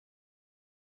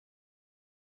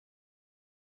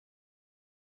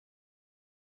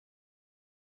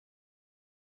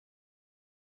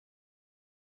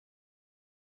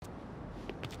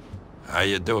How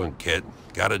you doing, kid?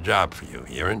 Got a job for you.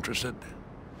 You're interested?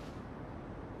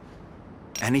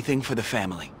 Anything for the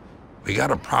family. We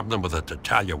got a problem with a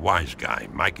Tattaglia wise guy,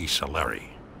 Mikey SALERI.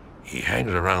 He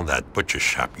hangs around that butcher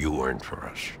shop you earned for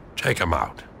us. Take him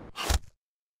out.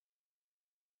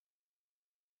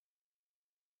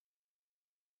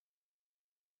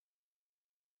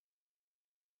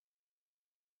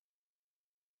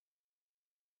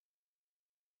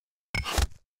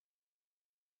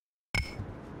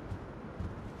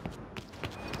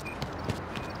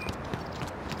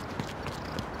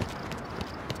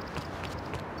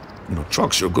 You know,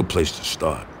 trucks are a good place to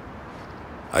start.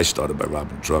 I started by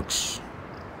robbing trucks.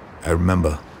 I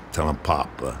remember telling Pop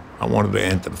I wanted to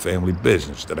enter the family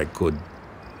business, that I could,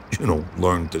 you know,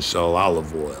 learn to sell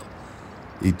olive oil.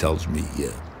 He tells me,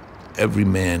 every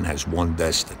man has one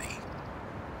destiny.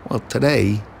 Well,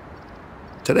 today,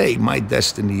 my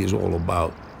destiny is all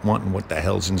about wanting what the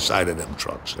hell's inside of them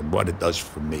trucks and what it does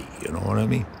for me, you know what I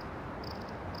mean?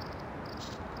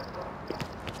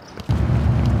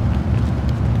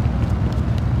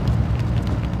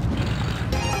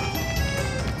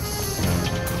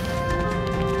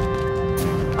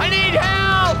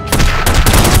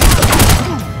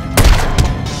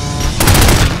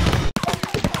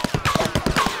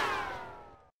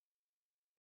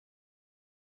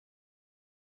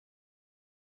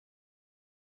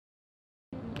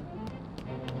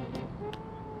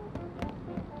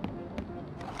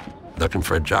 Looking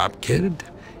for a job, kid?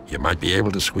 You might be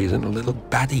able to squeeze in a little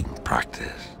batting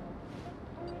practice.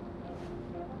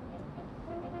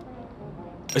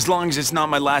 As long as it's not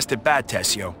my last at bat,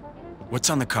 Tessio. What's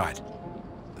on the card?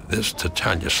 This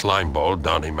Tattaglia slimeball,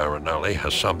 Donnie Marinelli,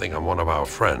 has something on one of our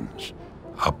friends,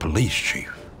 a police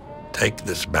chief. Take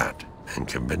this bat and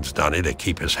convince Donnie to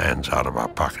keep his hands out of our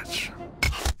pockets.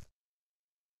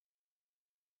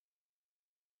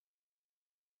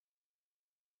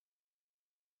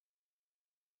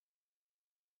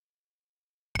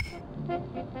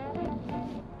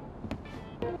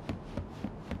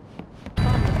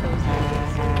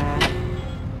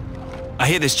 I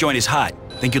hear this joint is hot.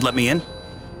 Think you'd let me in?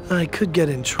 I could get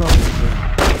in trouble,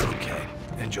 but okay.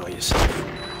 Enjoy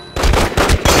yourself.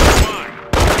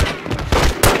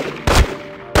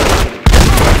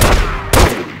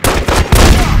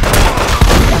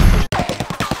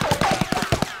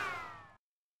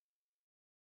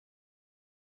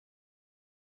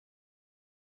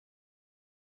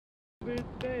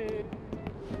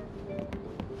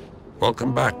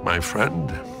 Welcome back, my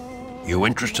friend. You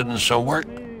interested in some work?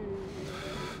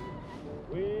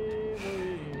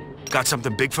 Got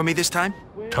something big for me this time?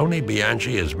 Tony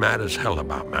Bianchi is mad as hell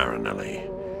about Marinelli.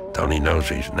 Tony knows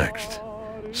he's next,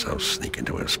 so sneak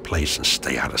into his place and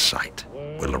stay out of sight.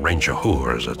 We'll arrange a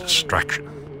hooer as a distraction.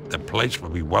 The place will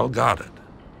be well guarded.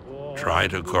 Try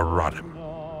to garrote him.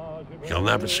 He'll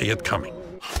never see it coming.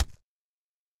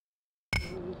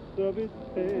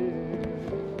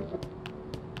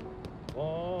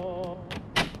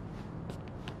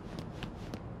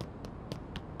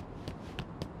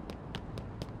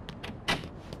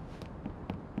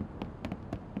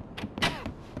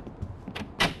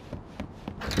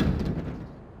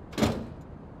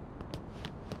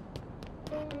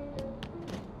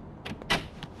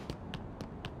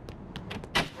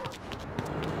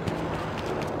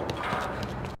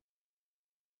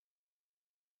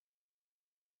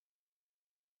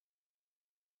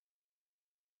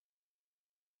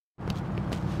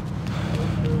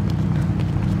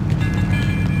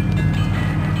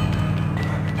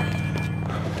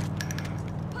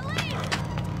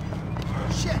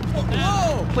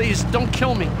 Please, don't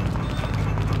kill me.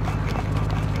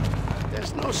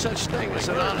 There's no such thing as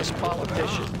an honest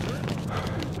politician.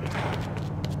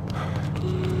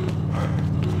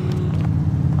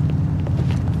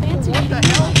 Fancy What the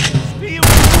hell?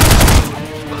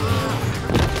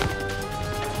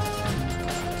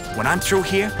 When I'm through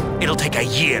here, it'll take a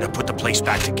year to put the place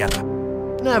back together.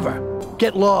 Never.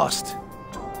 Get lost.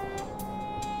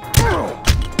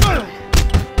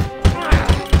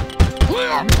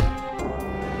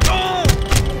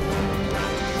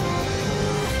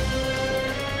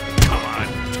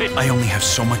 I only have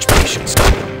so much patience.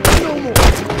 No more.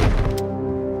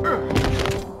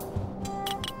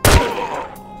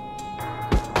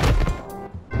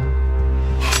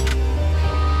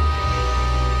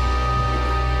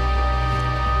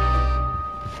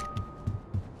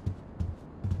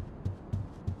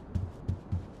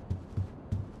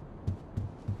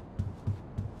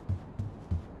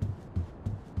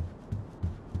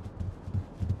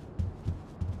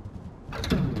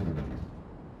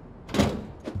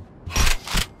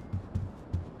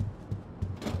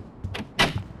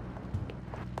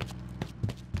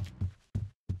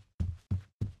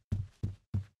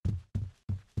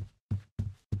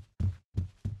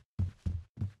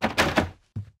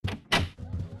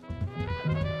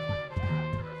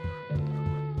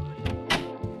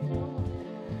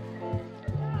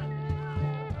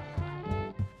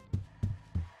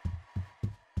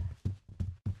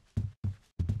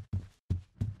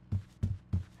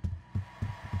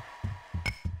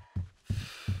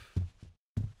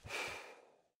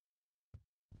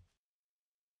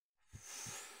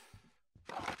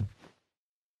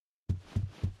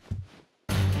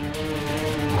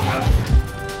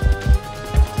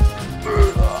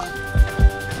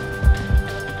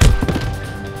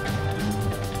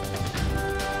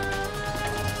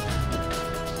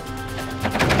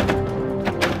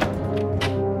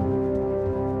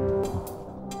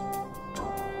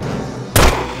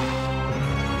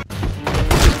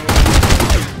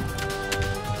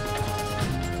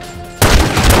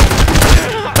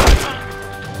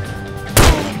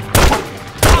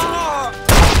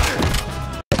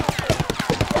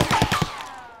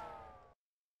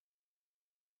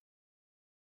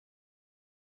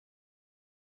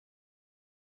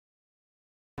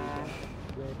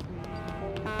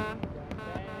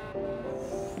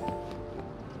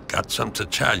 Got some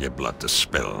Tattaglia blood to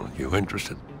spill. You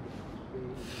interested?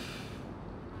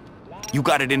 You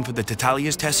got it in for the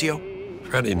Tattaglias, Tessio?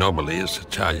 Freddie Nobile is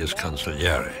Tattaglia's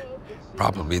consigliere.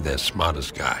 Probably their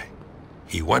smartest guy.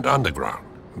 He went underground,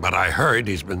 but I heard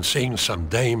he's been seeing some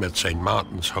dame at St.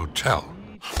 Martin's Hotel.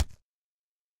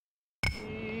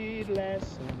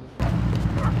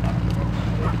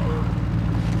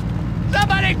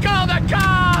 Somebody call the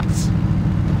cops!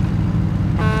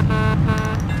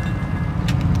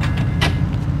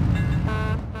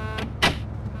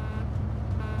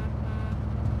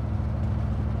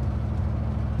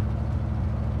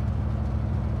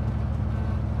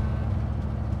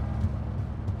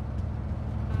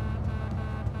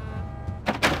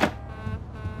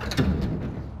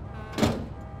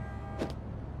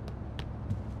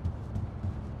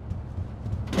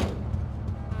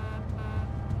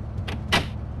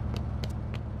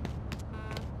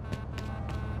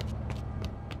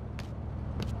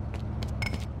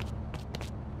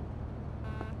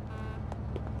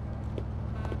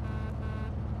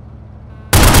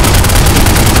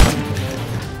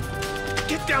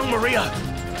 Get down, Maria!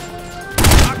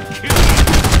 I'll kill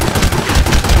you!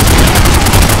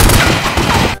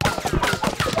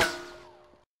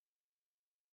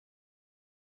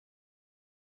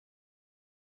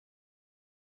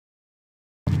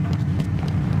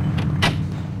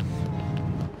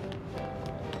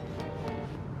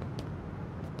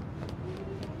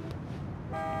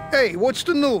 Hey, what's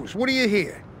the news? What do you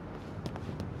hear?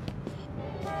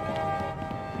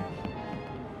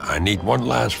 I need one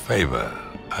last favor.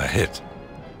 A hit.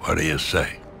 What do you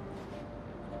say?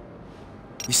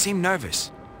 You seem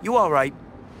nervous. You all right?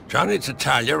 Johnny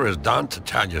Tattaglia is Don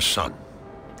Tattaglia's son.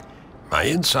 My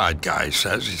inside guy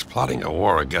says he's plotting a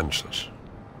war against us.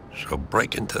 So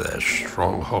break into their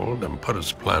stronghold and put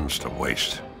his plans to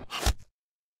waste.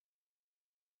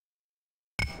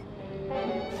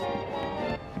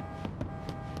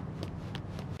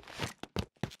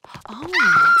 Oh,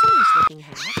 that's a nice looking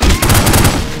hat.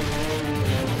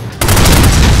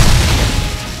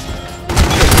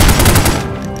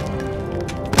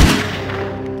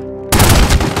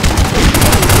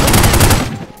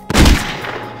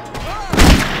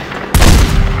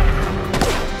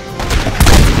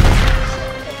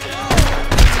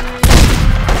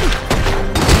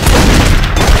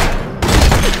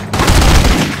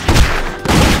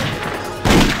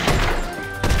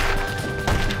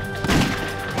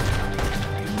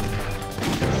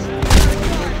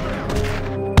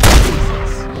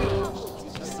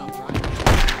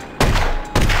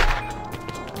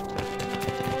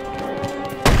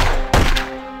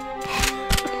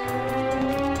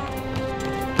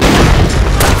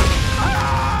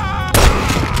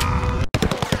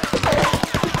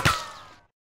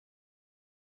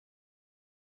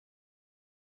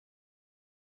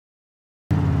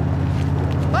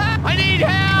 I need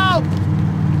help!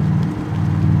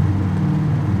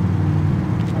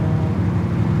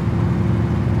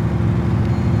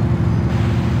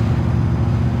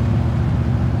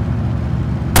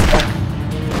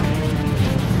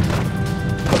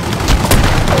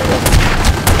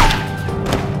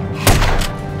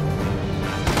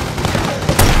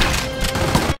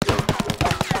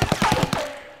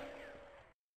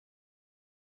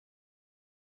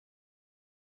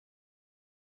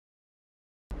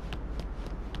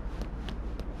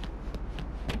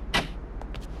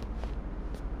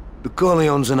 The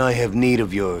Corleones and I have need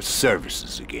of your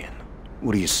services again.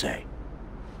 What do you say?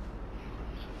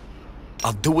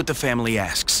 I'll do what the family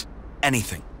asks.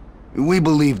 Anything. We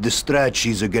believe the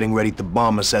Stracci's are getting ready to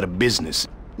bomb us out of business.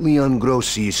 Leon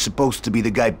Grossi is supposed to be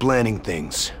the guy planning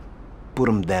things. Put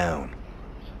him down.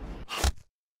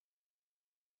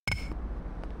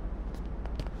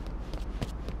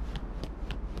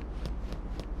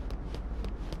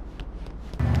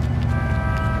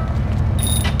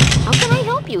 How can I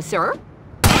help you, sir?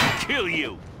 Kill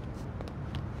you!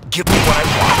 Give me what I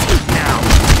want, now!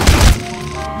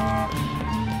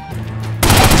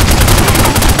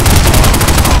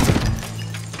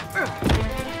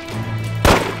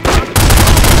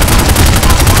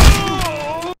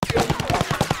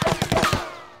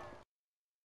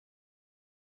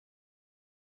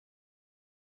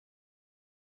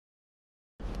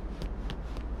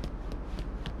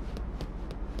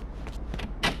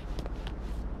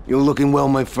 You're looking well,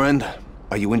 my friend.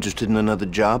 Are you interested in another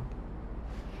job?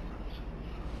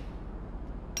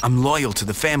 I'm loyal to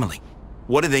the family.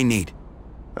 What do they need?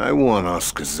 I want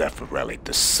Oscar Zaffarelli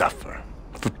to suffer.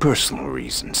 For personal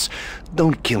reasons.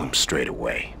 Don't kill him straight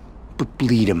away. But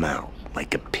bleed him out,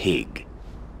 like a pig.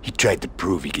 He tried to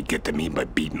prove he could get to me by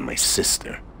beating my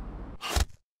sister.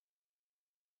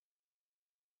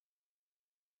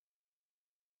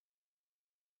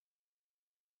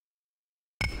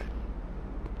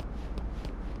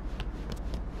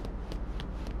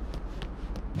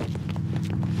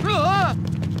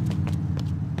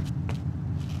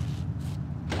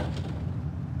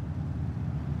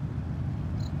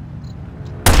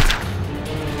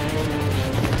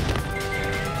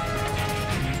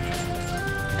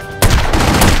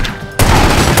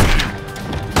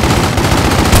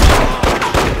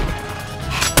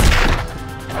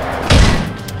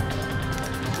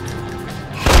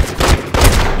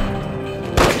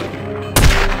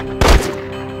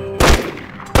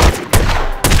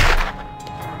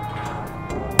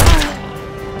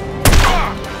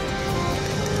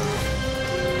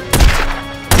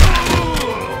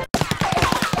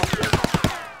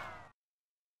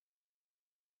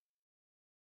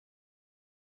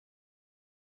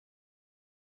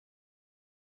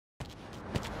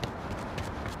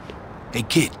 Hey,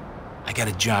 kid, I got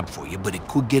a job for you, but it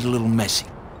could get a little messy.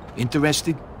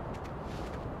 Interested?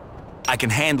 I can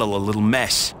handle a little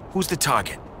mess. Who's the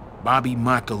target? Bobby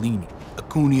Marcolini, a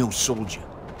Cuneo soldier.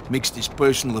 Mixed his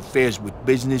personal affairs with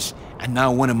business, and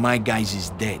now one of my guys is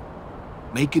dead.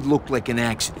 Make it look like an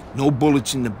accident. No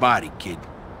bullets in the body, kid.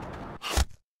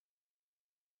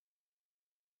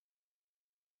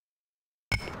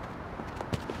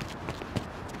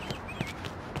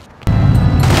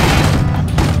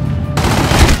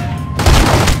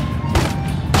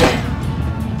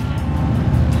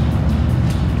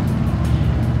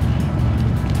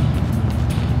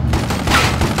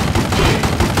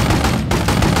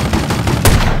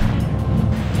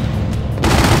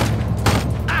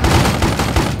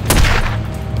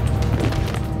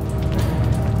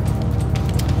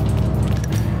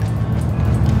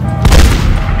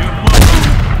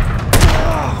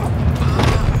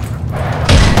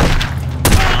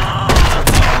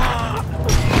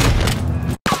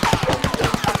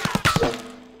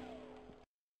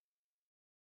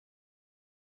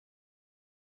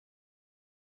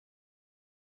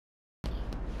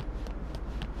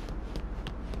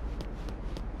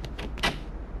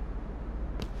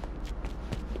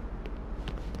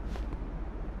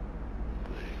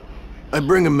 I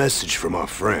bring a message from our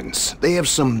friends. They have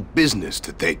some business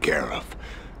to take care of.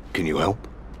 Can you help?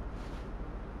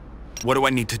 What do I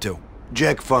need to do?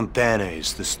 Jack Fontana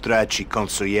is the Stracci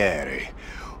Consigliere.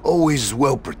 Always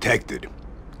well protected.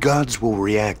 Gods will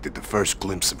react at the first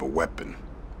glimpse of a weapon.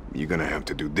 You're gonna have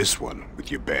to do this one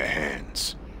with your bare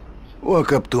hands.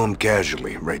 Walk up to him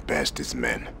casually, right past his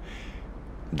men.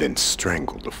 Then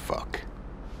strangle the fuck.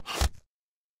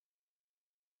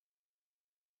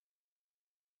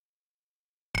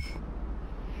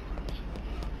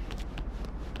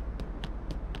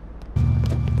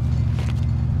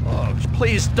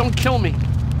 Please, don't kill me.